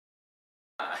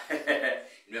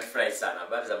Nimefurahi sana.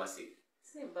 Habari za masiku?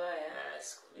 Si mbaya.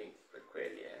 Siku nyingi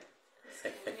kweli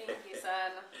Mingi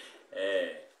sana.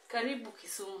 Karibu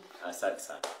Kisumu. Asante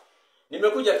sana.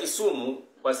 Nimekuja Kisumu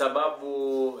kwa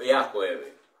sababu yako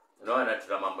wewe. Unaona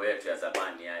tuna mambo yetu ya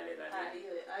zamani yale na nini.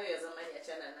 Hayo ya zamani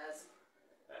achana nazo.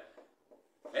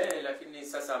 Lakini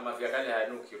sasa mafia kale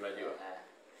hayanuki unajua.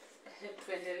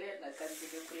 Tuendelee na kazi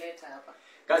iliyokuleta hapa.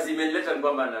 Kazi imenileta ni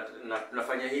kwamba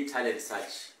tunafanya hii talent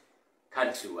search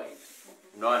countrywide.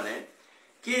 Unaona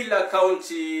kila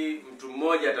county mtu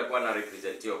mmoja atakuwa na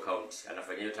represent hiyo county.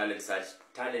 Anafanya hiyo talent search,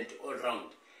 talent all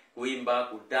round. Kuimba,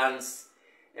 kudance,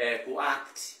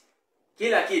 kuact.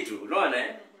 Kila kitu, unaona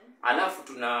Alafu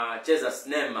tunacheza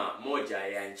sinema moja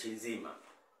ya nchi nzima.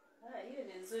 Hiyo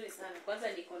ni nzuri sana.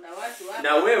 Kwanza niko na watu hapa.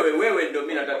 Na wewe ndio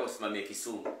mimi nataka usimamie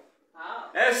Kisumu.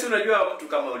 Si unajua mtu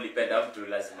kama ulipenda mtu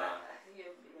lazima. Hiyo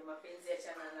ni mapenzi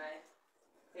achana naye.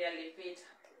 Yalipita.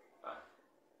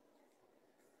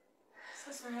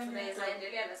 Sasa tunaweza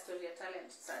endelea na story ya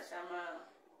talent search ama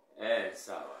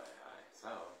sawa.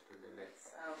 Tuendelee.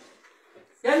 Sawa.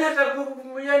 Yaani hata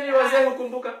wazee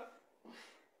hukumbuka.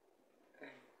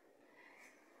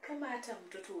 Kama hata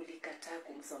mtoto ulikataa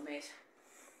kumsomesha.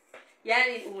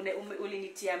 Yaani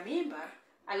ulinitia mimba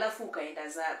alafu ukaenda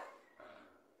zako.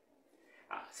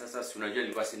 Sasa si unajua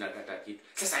nilikuwa sina kata kitu.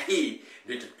 Sasa hii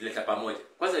ndio tutuleta pamoja.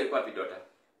 Kwanza ilikuwa wapi Dota?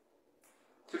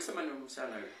 Tulisema ni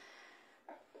msana yule.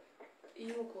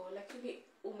 Yuko lakini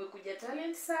umekuja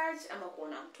talent search ama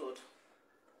kuona mtoto?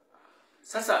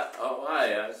 Sasa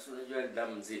haya si unajua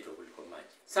damu nzito kuliko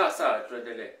maji. Sawa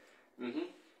tuendelee.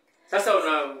 Sasa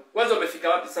kwanza umefika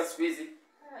wapi sasa siku hizi?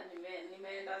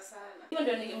 Nimeenda sana. Hiyo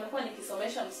ndio nimekuwa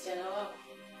nikisomesha msichana wako.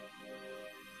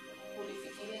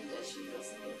 Ulifikiria nitashinda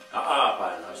sasa?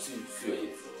 Hapana, sio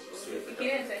hivyo.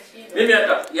 Ulifikiria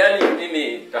nitashinda?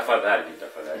 Mimi tafadhali.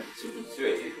 Sio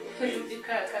hivyo.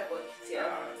 Tulikaa kwa kiti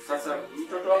hapo. Sasa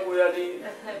mtoto wangu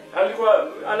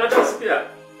alikuwa anadance pia.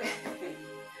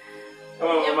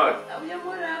 Mama.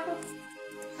 Unamwona hapo?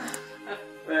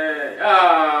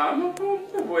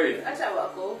 Mkubwa. Acha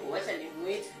wako huko, acha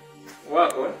nimuite.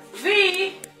 Wako?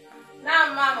 Na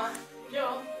mama.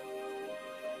 Jo.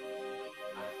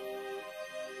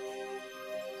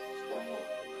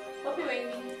 Wapi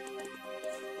wengi?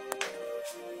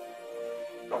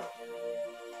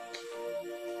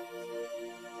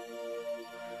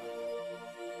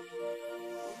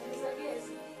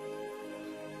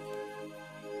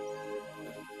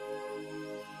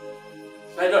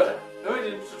 Dota, wewe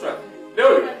ni mtoto wako.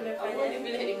 Leo nimefanya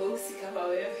vile ni mweusi kama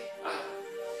wewe.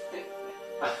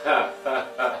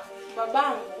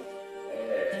 Babangu.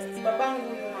 Babangu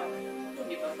huyo mama.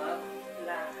 Ni babako.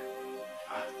 La.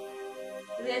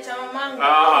 Ni cha mamangu.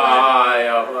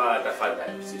 Ya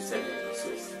tafadhali usiseme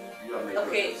usiwezi.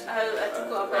 Okay,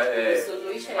 atuko hapa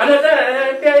kusuluhisha.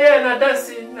 Anataka pia yeye ana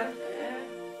dance na.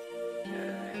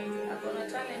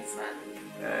 Akona talent sana.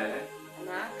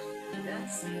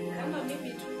 Dance kama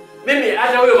mimi tu. Mimi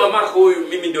hata huyo mamako huyu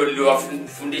mimi ndio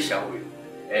niliwafundisha huyu.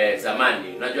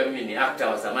 Zamani unajua mimi ni actor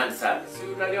wa zamani sana. Si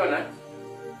unaniona?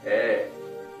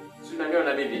 Si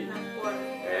unaniona mimi?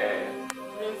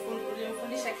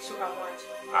 Ulimfundisha kishuka mwacha.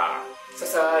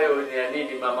 Sasa hayo ni ya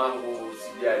nini mamangu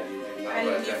sijali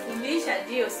alinifundisha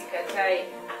ndio sikatai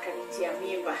akanitia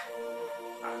mimba.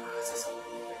 Sasa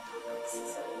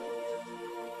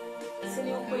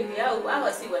ni ukweli au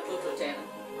hawa si watoto tena.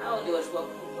 Hao ndio watu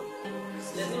wakubwa.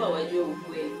 Lazima wajue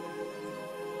ukweli.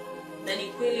 Na ni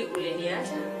kweli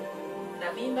uliniacha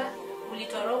na mimba,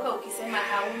 ulitoroka ukisema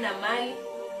hauna mali.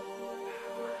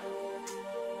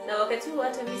 Na wakati huo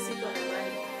hata mimi sikuwa na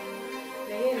mali.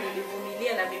 Na yeye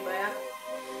nilivumilia na mimba yako.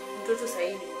 Mtoto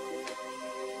sahihi.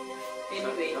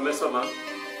 Anyway, amesoma.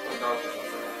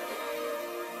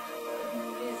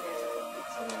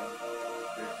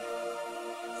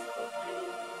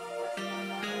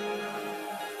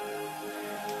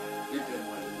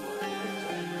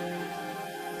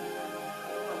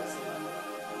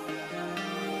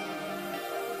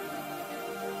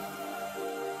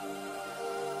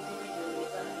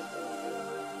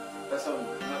 Sasa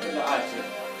unapenda aje?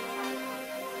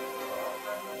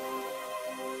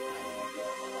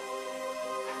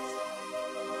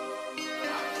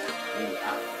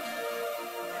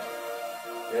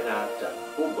 Tena hata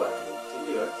kubwa tu.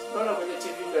 Ndio, unaona kwenye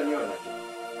TV ndio niona.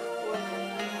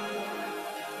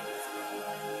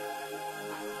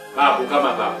 Babu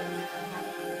kama babu.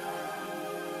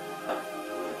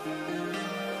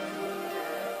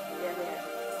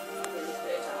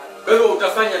 Kwa hiyo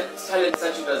utafanya talent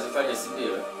search utazifanya si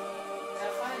ndio?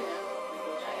 Nafanya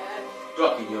tayari.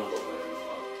 Toa kinyongo kwa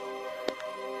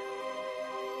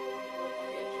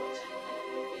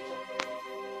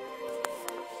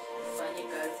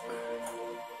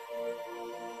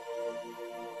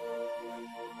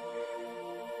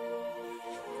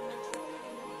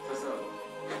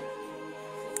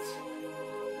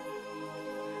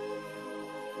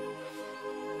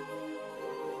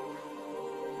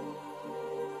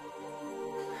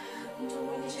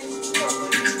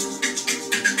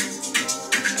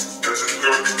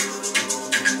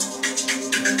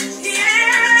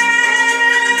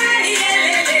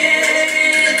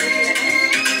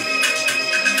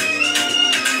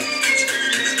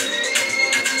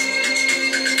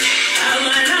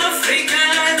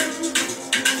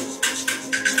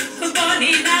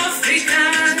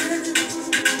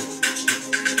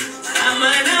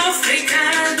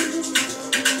African,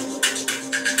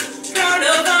 proud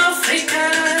of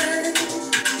African.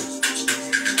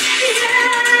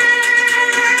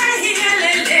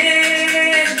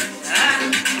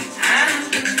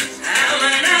 I'm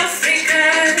an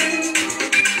African,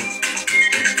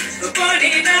 born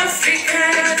in Africa.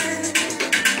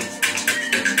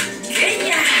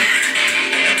 Kenya,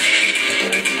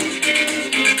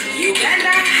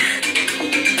 Uganda,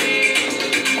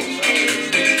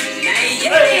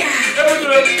 Nigeria. I'm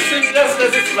an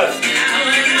African. I'm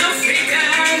an African.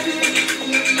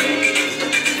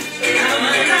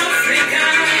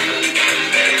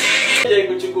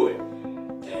 Kuchukue.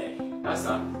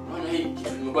 Sasa, unaona hii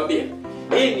kitu nimekwambia.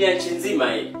 Hii ni nchi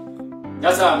nzima hii.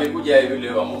 Sasa amekuja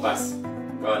yule wa Mombasa.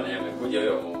 Unaona amekuja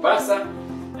yule wa Mombasa.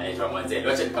 Naitwa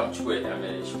Mwanzeni. Acha nikamchukue,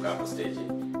 ameshuka hapo stage.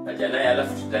 Naja naye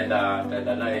alafu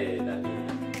tutaenda naye nani?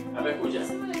 Amekuja.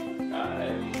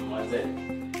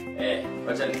 Mwanzeni.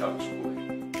 Acha nikamchukue.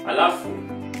 Alafu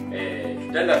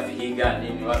tutaenda Vihiga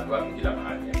nini wapi kila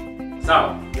mahali.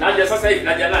 Sawa. Naja sasa hivi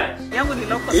naja naye.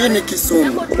 Hii ni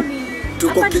Kisumu.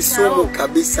 Tuko Kisumu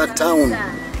kabisa town.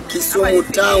 Kisumu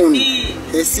town.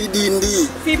 CBD.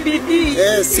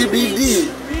 CBD.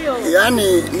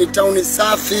 Yaani ni town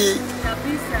safi.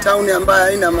 Town ambayo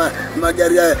haina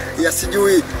magari ya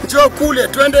sijui. Njoo kule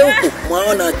twende huku.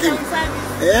 Mwaona akili.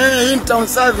 Hii ni town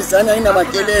service, yani haina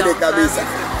makelele kabisa.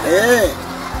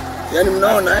 Yaani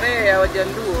mnaona ya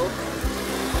Wajaluo.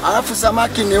 Alafu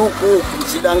samaki ni huku,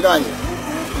 msidanganye.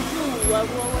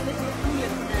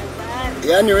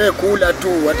 Yaani wewe kula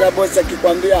tu, hata bosi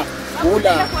akikwambia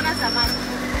kula.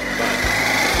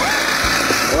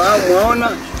 Wao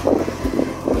muona?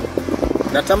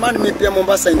 Natamani mimi pia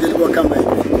Mombasa ingelikuwa kama hivi.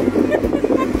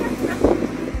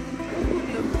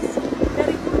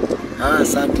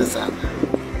 Asante sana.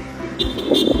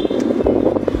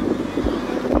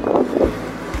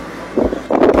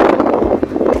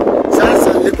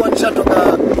 Sasa nilikuwa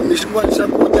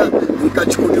nishakuja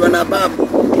nikachukuliwa na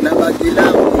babu na bagi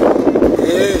langu.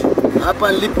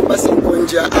 Hapa nilipo basi niko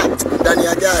nje ndani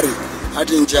ya gari,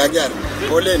 hadi nje ya gari.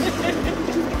 Poleni.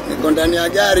 Niko ndani ya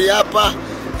gari hapa.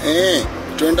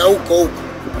 Twenda huko.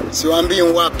 Siwaambii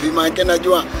wapi, maana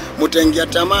najua mtaingia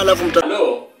tamaa alafu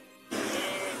Hello.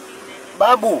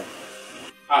 Babu.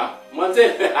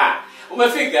 Mwanzeni.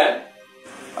 Umefika?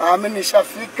 Mimi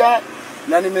nishafika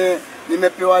na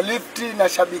nimepewa lifti na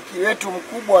shabiki wetu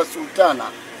mkubwa wa Sultana.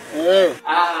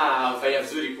 Fanya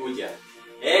vizuri kuja.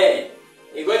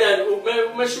 Ngoja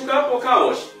umeshuka hapo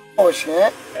Kaosh. Kaosh,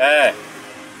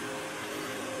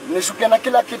 nishuke na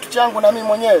kila kitu changu na mimi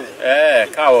mwenyewe.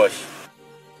 Kaosh.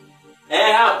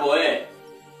 Hapo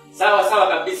Sawa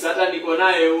kabisa, hata niko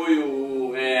naye huyu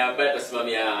ambaye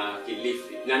atasimamia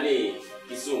Kilifi. Nani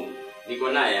Kisumu. Niko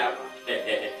naye hapa.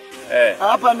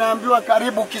 Hapa naambiwa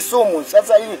karibu Kisumu.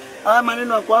 Sasa hii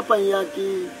maneno yako hapa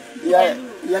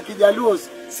ya Kijaluo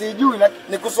sijui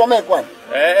nikusomee kwani.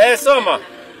 Soma.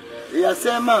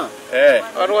 Yasema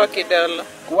Waroki dala.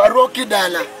 Waroki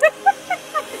dala.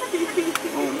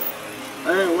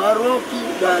 Waroki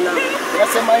dala.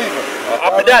 Yasema hivyo.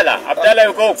 Abdalla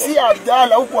yuko huko. Si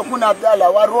Abdalla, huko hakuna Abdalla,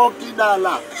 Waroki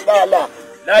dala.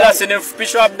 Dala si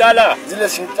nifupisho Abdalla. Zile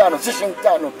shintano, si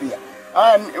shintano pia.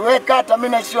 Wewe kata, mimi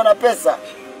naishiwa na pesa.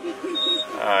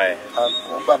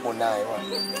 Babu naye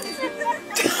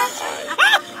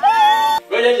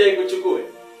Ngoja nje nikuchukue.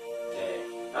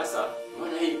 Sasa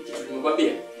unaona hii kitu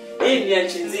nimekwambia. Hii ni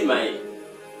nchi nzima hii.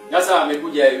 Sasa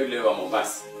amekuja yule wa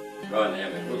Mombasa. Unaona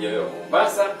amekuja yule wa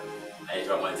Mombasa.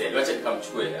 Naitwa Mwanzeni. Acha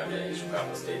nikamchukue, ameshuka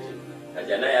hapo stage.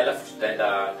 Naja naye alafu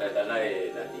tutaenda naye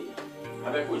nani?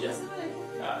 Amekuja.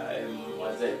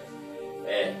 Mwanzeni.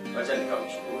 Acha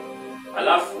nikamchukue.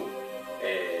 Alafu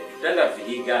tutaenda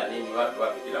Vihiga nini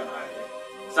wapi kila mahali.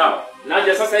 Sawa.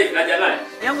 Naja sasa hivi naja naye.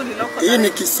 Hii ni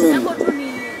Kisumu.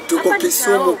 Tuko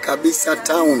Kisumu kabisa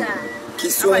town.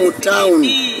 Kisumu town.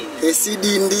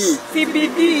 CBD.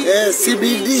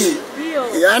 CBD.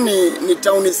 Yaani ni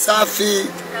town safi.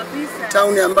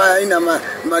 Town ambayo haina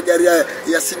magari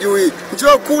ya sijui.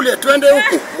 Njoo kule twende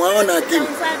huku. Mwaona akili.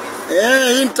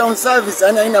 Hii ni town service,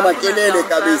 yani haina makelele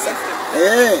kabisa.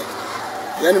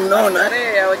 Yaani mnaona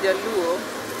ya Wajaluo.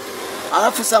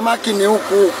 Alafu samaki ni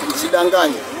huku,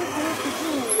 msidanganye.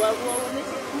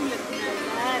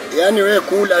 Yaani wewe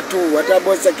kula tu, hata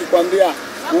bosi akikwambia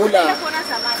kula.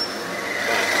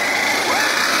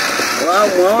 Wao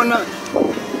muona?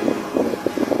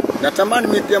 Natamani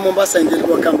mimi pia Mombasa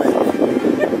ingelikuwa kama hivi.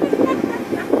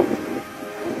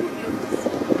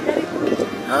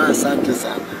 Asante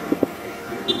sana.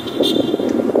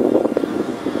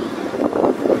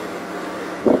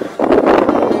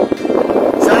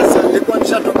 Sasa nilikuwa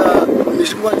nishatoka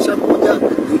nishakuja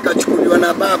nikachukuliwa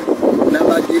na babu na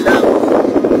bagi langu.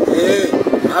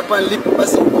 Hapa nilipo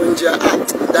basi niko nje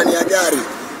ndani ya gari.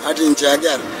 Hadi nje ya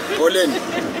gari. Poleni.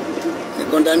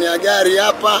 Niko ndani ya gari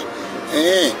hapa.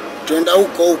 Twenda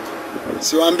huko.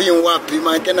 Siwaambii wapi,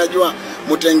 maana najua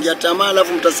mtaingia tamaa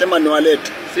alafu mtasema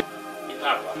niwalete.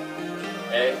 Hapa.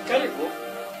 Karibu.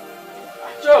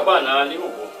 Njoo bana, ni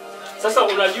huko. Sasa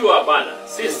unajua bana,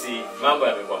 sisi mambo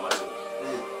yamekuwa mazuri.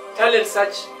 Talent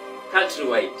search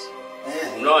countrywide.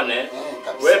 Unaona?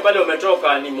 Wewe pale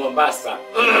umetoka ni Mombasa.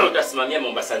 Utasimamia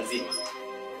Mombasa nzima.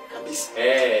 Kabisa.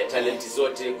 Talenti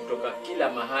zote kutoka kila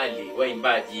mahali,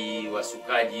 waimbaji,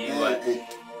 wasukaji,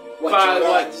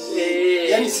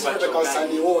 yani sisi tunataka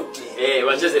wasanii wote.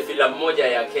 Wacheze filamu moja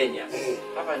ya Kenya.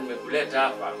 Hapa nimekuleta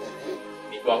hapa.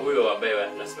 Ni kwa huyo ambaye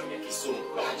anasimamia Kisumu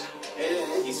County.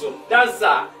 Kisumu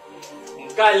dancer.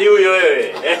 Mkali huyo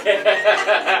wewe.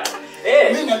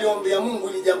 Mimi naliombea Mungu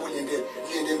ili jambo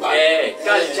liende mbali.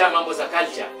 Culture, mambo za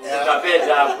culture.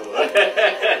 Tutapenda hapo.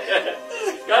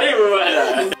 Karibu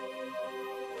bwana.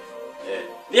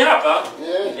 Ni hapa?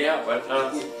 Ni hapa.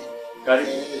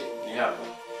 Karibu. Ni hapa.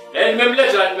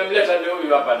 Nimemleta ndio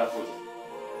huyu hapa anakuja.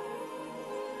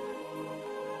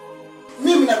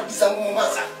 Mimi narudi zangu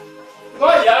Mombasa.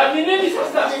 Ngoja, ni nini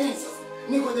sasa? Nini sasa?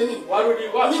 Ngoja nini? Warudi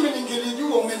wapi? Mimi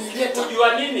ningelijua umenileta.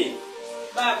 Kujua nini?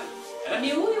 Babu.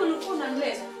 Ni huyu ulikuwa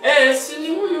unamleta? Si ni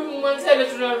huyu mwanzele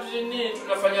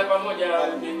tunafanya pamoja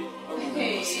nini?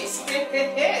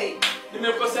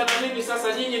 Nimekosea na mimi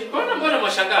sasa nyinyi. Mbona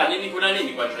mwashangaa nini, kuna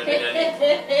nini kwa tunaendelea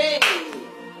nini?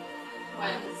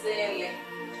 Mwanzele.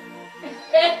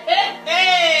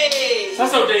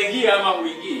 Sasa utaingia ama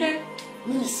huingii?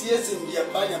 Mimi siwezi ingia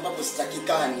pale ambapo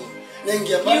sitakikani.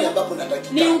 Naingia pale ambapo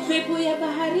natakikani. Ni upepo ya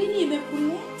baharini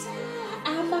imekuleta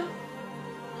ama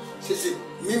sisi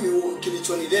mimi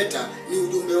kilichonileta ni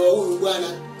ujumbe wa huyu bwana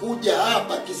kuja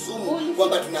hapa Kisumu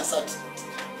kwamba tuna sati.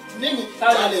 Nini?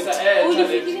 Talent.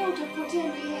 Ulifikiria utapotea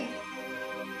mbele?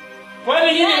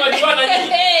 Kwani nyinyi mwajuana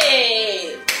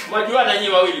nyinyi? Mwajuana nyinyi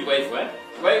wawili kwa hivyo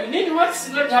Kwa hivyo nini, what's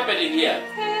not happening here?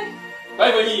 Kwa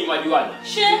hivyo nyinyi mwajuana.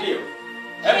 Ndio.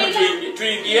 Hebu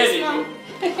tuingieni tu.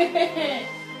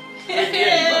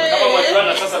 Kama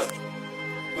mwajuana sasa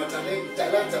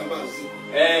Talanta ambazo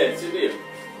si ndio?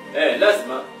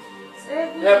 Lazima.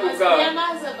 Hebu kaa.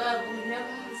 Nyamaza babu,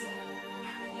 nyamaza.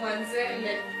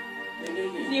 Mwanzele.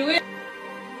 Ni wewe.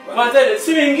 Mwanzele,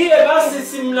 siingie basi,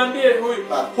 simniambie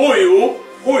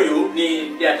huyu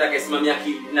ni atakayesimamia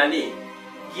nani?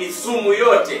 Kisumu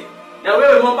yote. Na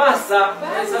wewe Mombasa.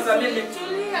 Sasa mimi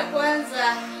tulia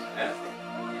kwanza.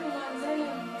 Huyu Mwanzele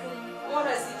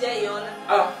bora sijaiona.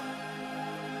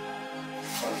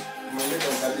 Mwenendo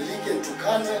mtabadilike,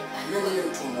 mtukane, mimi ni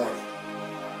mtu mmoja.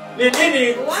 Ni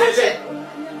nini kusema?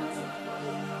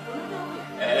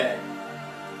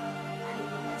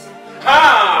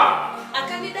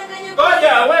 Akanidanganya.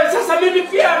 Ngoja, wewe sasa mimi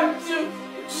pia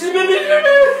mimi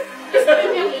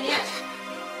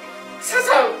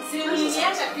sasa si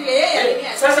uliniacha pia yeye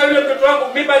aliniacha. Sasa yule mtoto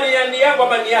wangu mimba ni yangu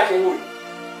ama ni yake huyu?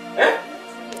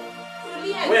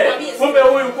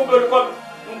 Wewe kumbe ulikuwa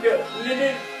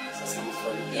nini?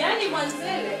 Yaani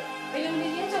Mwanzele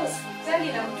uliniacha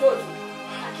hospitali na mtoto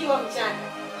akiwa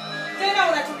mchanga.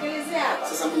 Tena unatokelezea hapa.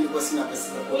 Sasa mimi nilikuwa sina pesa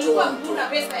za kutoa. Ulikuwa huna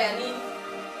pesa ya nini?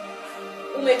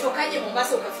 Umetokaje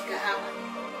Mombasa ukafika hapa?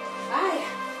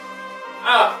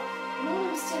 Haya.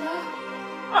 Mama msichana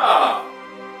wako.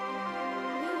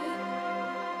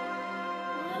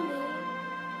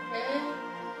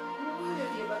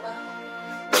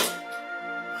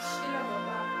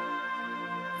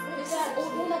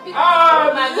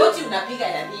 Magoti unapiga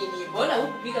ya nini? Mbona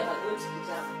hukupiga magoti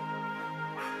kitambo?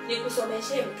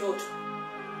 Nikusomeshe mtoto.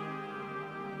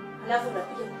 Alafu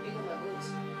unapiga kupiga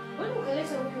magoti. Mbona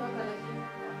ukaleta huyu hapa lakini?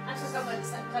 Hata kama ni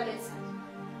talent.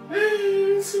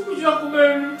 Sikujua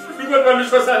kumbe tulikuwa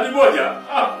tunalishwa saa moja.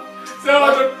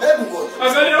 Sawa. Hebu ngoja.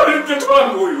 Angalia huyu mtoto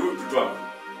wangu huyu.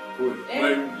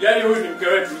 Yaani huyu ni mke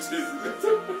wetu sisi.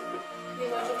 Ni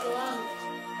watoto wangu.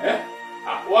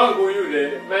 Wangu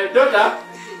yule. My daughter.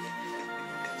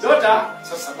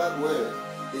 Sasa babu wewe,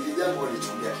 ili jambo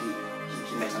lichukulia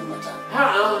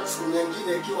kimataifa. Siku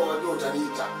nyingine ikiwa wajua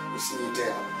utaniita, usiniite.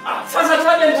 Sasa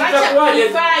talent itakuwaje?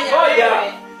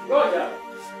 Ngoja.